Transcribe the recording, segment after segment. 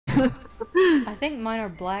I think mine are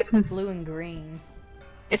black, blue, and green.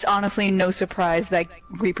 It's honestly no surprise that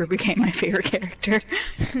Reaper became my favorite character.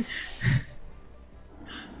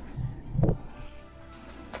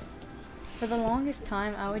 For the longest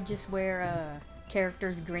time, I would just wear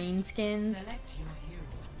characters' green skins.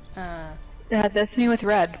 That's me with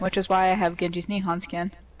red, which is why I have Genji's Nihon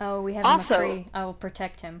skin. Oh, we have Also, McCree. I will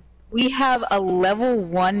protect him. We have a level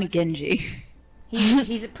 1 Genji.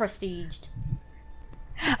 He's prestiged.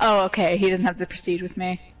 Oh, okay. He doesn't have the prestige with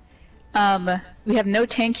me. We have no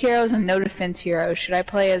tank heroes and no defense heroes. Should I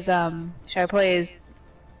play as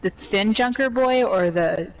the thin Junker boy or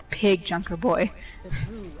the pig Junker boy?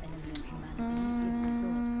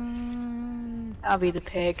 I'll be the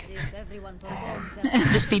pig.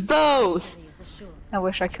 Just be both. I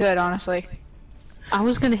wish I could, honestly. I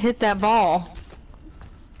was gonna hit that ball.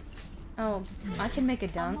 Oh, I can make a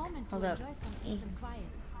dunk. Hold up.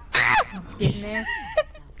 Get in there.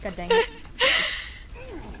 God dang it.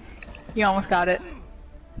 You almost got it.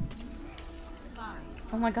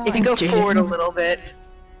 Oh my god. If you go forward a little bit,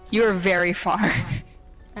 you are very far. I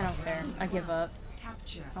don't care. I give up.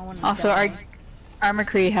 I want to Also, our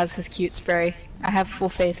McCree has his cute spray. I have full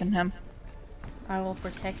faith in him. I will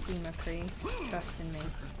protect you, McCree. Trust in me.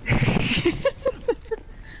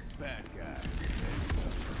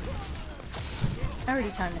 Already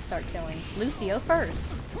time to start killing. Lucio first.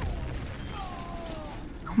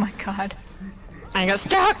 Oh my god. I got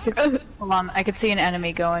stuck! Hold on, I could see an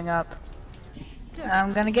enemy going up.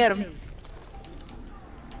 I'm gonna get him.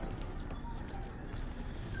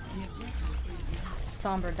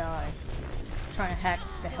 Sombra die. Trying to hack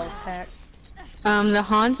the health pack. The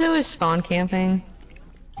Hanzo is spawn camping.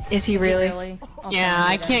 Is he really? Yeah,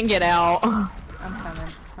 I can't get out. I'm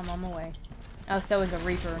coming. I'm on my way. Oh, so is a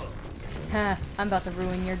Reaper. Huh, I'm about to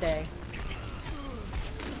ruin your day.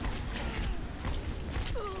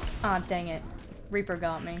 Aw, dang it. Reaper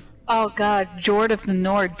got me. Oh god, Jord of the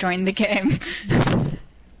Nord joined the game.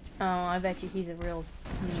 Oh, I bet you he's a real...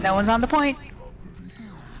 No one's on the point.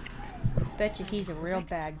 Bet you he's a real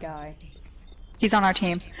bad guy. He's on our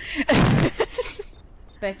team.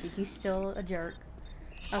 Bet you he's still a jerk.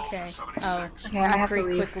 Okay. Oh, Okay, I have to McCree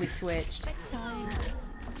leave. quickly switched.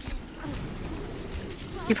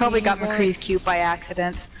 He probably got Do you want- McCree's cube by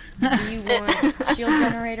accident. Do you want shield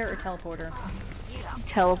generator or teleporter?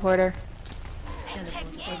 Teleporter.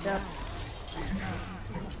 What's up?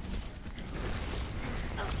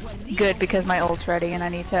 Good, because my ult's ready and I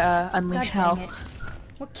need to unleash hell. God dang it.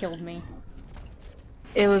 What killed me?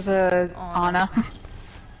 It was a Ana. Ana.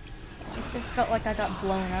 It just felt like I got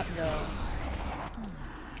blown up though.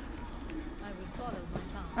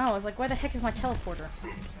 Oh, I was like, where the heck is my teleporter?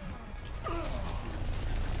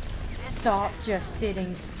 Stop just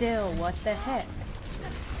sitting still, what the heck?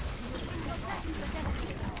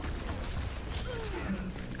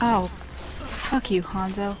 Oh, fuck you,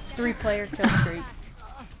 Hanzo. 3-player kill streak.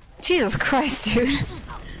 Jesus Christ, dude.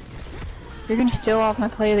 You're gonna steal off my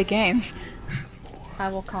play of the games. I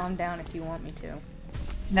will calm down if you want me to.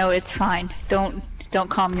 No, it's fine. Don't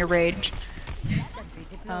calm your rage.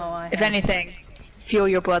 Oh, If anything, fuel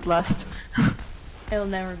your bloodlust. It'll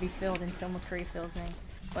never be filled until McCree fills me.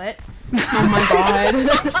 What? Oh my god.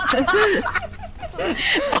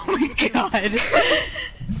 Oh my god.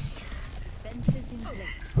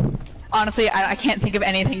 Honestly, I can't think of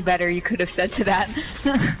anything better you could have said to that.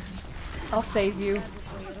 I'll save you.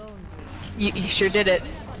 You sure did it.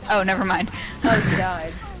 Oh, never mind. Oh, you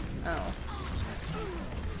died. Oh.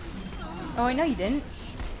 Oh, I know you didn't.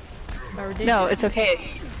 Or did No, you? it's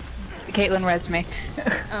okay. Caitlyn res me.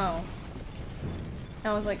 Oh.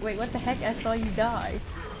 I was like, wait, what the heck? I saw you die.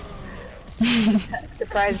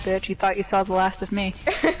 Surprise, bitch. You thought you saw the last of me.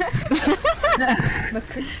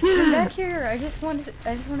 McCree, come back here. I just want to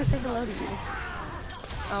say hello to you.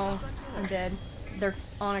 Oh, I'm dead.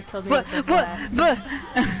 Ana killed me with their blast.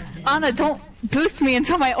 Ana, don't boost me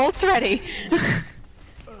until my ult's ready.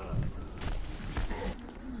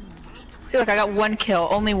 See, look, I got 1 kill.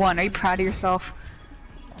 Only 1. Are you proud of yourself?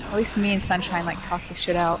 At least me and Sunshine like talk this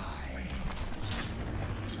shit out.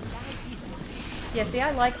 Yeah, see,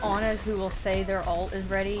 I like Anas who will say their ult is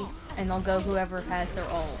ready, and they'll go whoever has their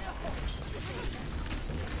ult.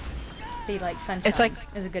 See, like Sunshine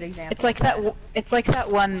is a good example. It's like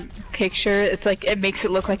that one picture. It's like it makes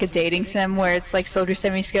it look like a dating sim where it's like Soldier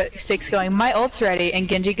 76 going, "My ult's ready," and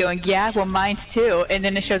Genji going, "Yeah, well, mine's too." And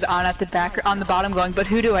then it shows Ana at the back on the bottom going, "But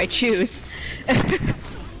who do I choose?"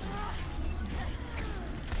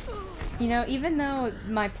 You know, even though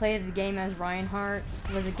my play of the game as Reinhardt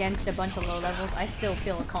was against a bunch of low levels, I still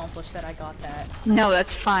feel accomplished that I got that. No,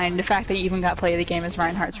 that's fine. The fact that you even got play of the game as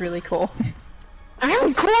Reinhardt's really cool.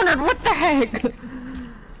 I'm cornered, what the heck?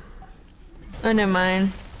 Oh, never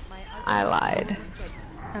mind. I lied.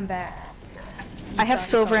 I'm back. I have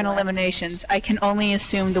silver in eliminations. I can only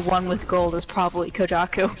assume the one with gold is probably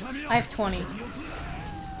Kojaku. I have 20.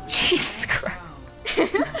 Jesus Christ.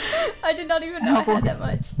 I did not even know I had that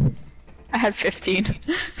much. I had 15.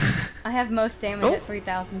 I have most damage at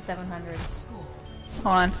 3,700. Hold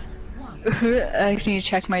on. I need to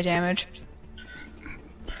check my damage.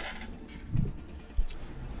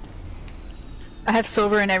 I have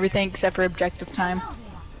silver and everything except for objective time.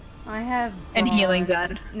 I have And bronze. healing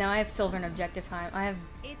done. No, I have silver and objective time. I have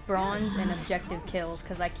bronze and objective kills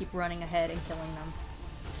because I keep running ahead and killing them.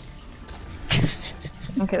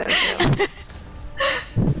 Okay, that's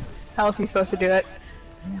How else are you supposed to do it?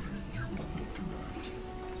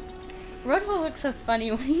 Roadhole looks so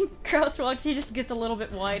funny when he crouch walks. He just gets a little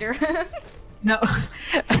bit wider. No.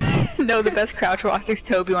 No, the best crouch walks is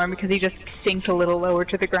Torbjorn because he just sinks a little lower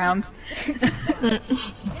to the ground.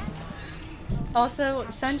 Also,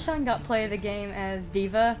 Sunshine got play of the game as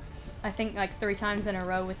Diva, I think like 3 times in a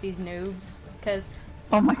row with these noobs, because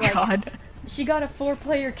Oh my god. she got a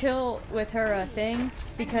 4-player kill with her thing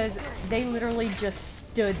because they literally just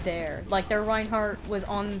stood there. Like their Reinhardt was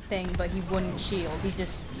on the thing, but he wouldn't shield. He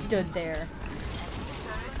just stood there.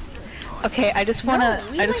 Okay, I just wanna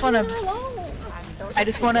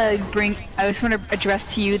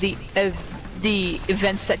address to you the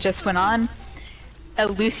events that just went on.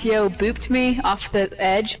 Lucio booped me off the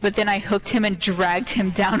edge, but then I hooked him and dragged him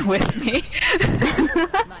down with me.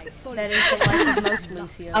 That is the life of most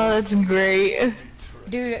Lucio. Oh, that's great.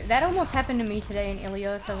 Dude, that almost happened to me today in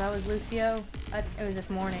Ilios as I was Lucio. It was this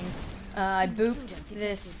morning. I booped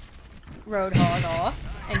this Roadhog off,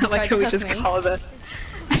 and he I like tried how to we hook just me. call the.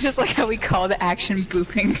 I just like how we call the action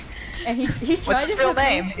booping. And he tried What's to its real hook me.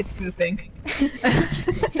 name? It's booping.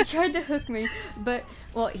 He tried to hook me, but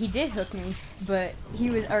well, he did hook me, but he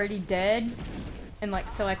was already dead, and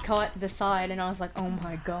like so I caught the side, and I was like, oh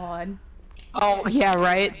my god, Oh yeah,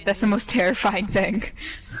 right. That's the most terrifying thing.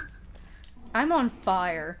 I'm on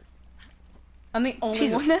fire. I'm the only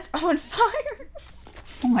Jesus. one that's on fire.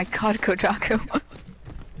 Oh my god, Kojaku.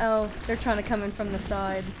 Oh, they're trying to come in from the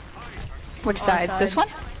side. Which Our side? This one?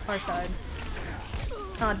 Our side.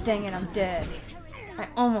 Oh dang it, I'm dead. I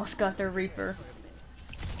almost got their Reaper.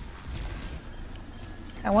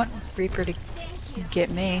 I want Reaper to get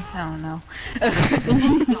me. I don't know.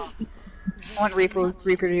 I want Reaper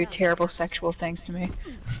to do terrible sexual things to me.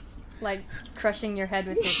 Like crushing your head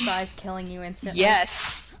with his thighs, killing you instantly.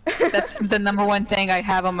 Yes! That's the #1 thing I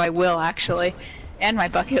have on my will, actually. And my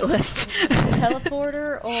bucket list.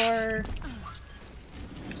 Teleporter or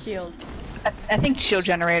shield? I think shield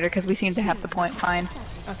generator, because we seem to have the point fine.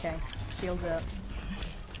 Okay, shields up.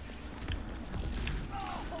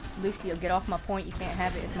 Lucio, get off my point, you can't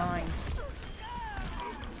have it, it's mine.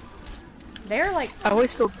 They're like... I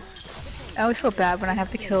always feel bad when I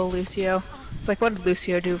have to kill Lucio. It's like, what did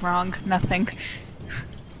Lucio do wrong? Nothing.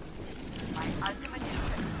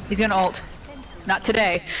 He's gonna ult. Not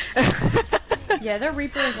today. Yeah, their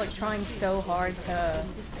Reaper is like trying so hard to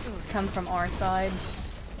come from our side.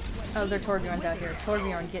 Oh, their Torbjorn's out here.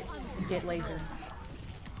 Torbjorn, get lasered.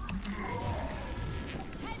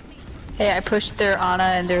 Hey, I pushed their Ana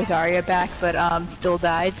and their Zarya back, but still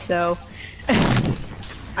died, so...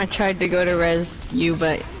 I tried to go to res you,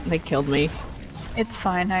 but they killed me. It's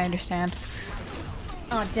fine, I understand.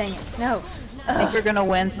 Oh, dang it. No. I think we're gonna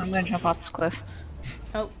win, so I'm gonna jump off this cliff.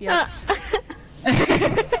 Oh, yeah.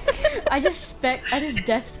 I just death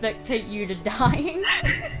spectate you to dying.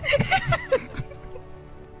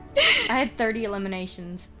 I had 30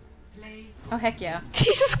 eliminations. Oh, heck yeah.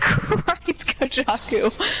 Jesus Christ,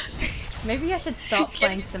 Kojaku! Maybe I should stop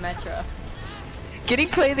playing Symmetra. Getting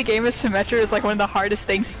play the game of Symmetra is like one of the hardest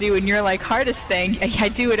things to do, and you're like, hardest thing? I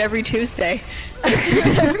do it every Tuesday. I do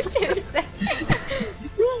it every Tuesday.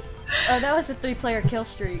 Oh, that was the 3-player kill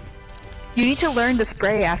streak. You need to learn to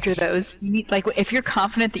spray after those. You need, like, if you're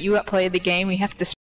confident that you outplayed the game, you have to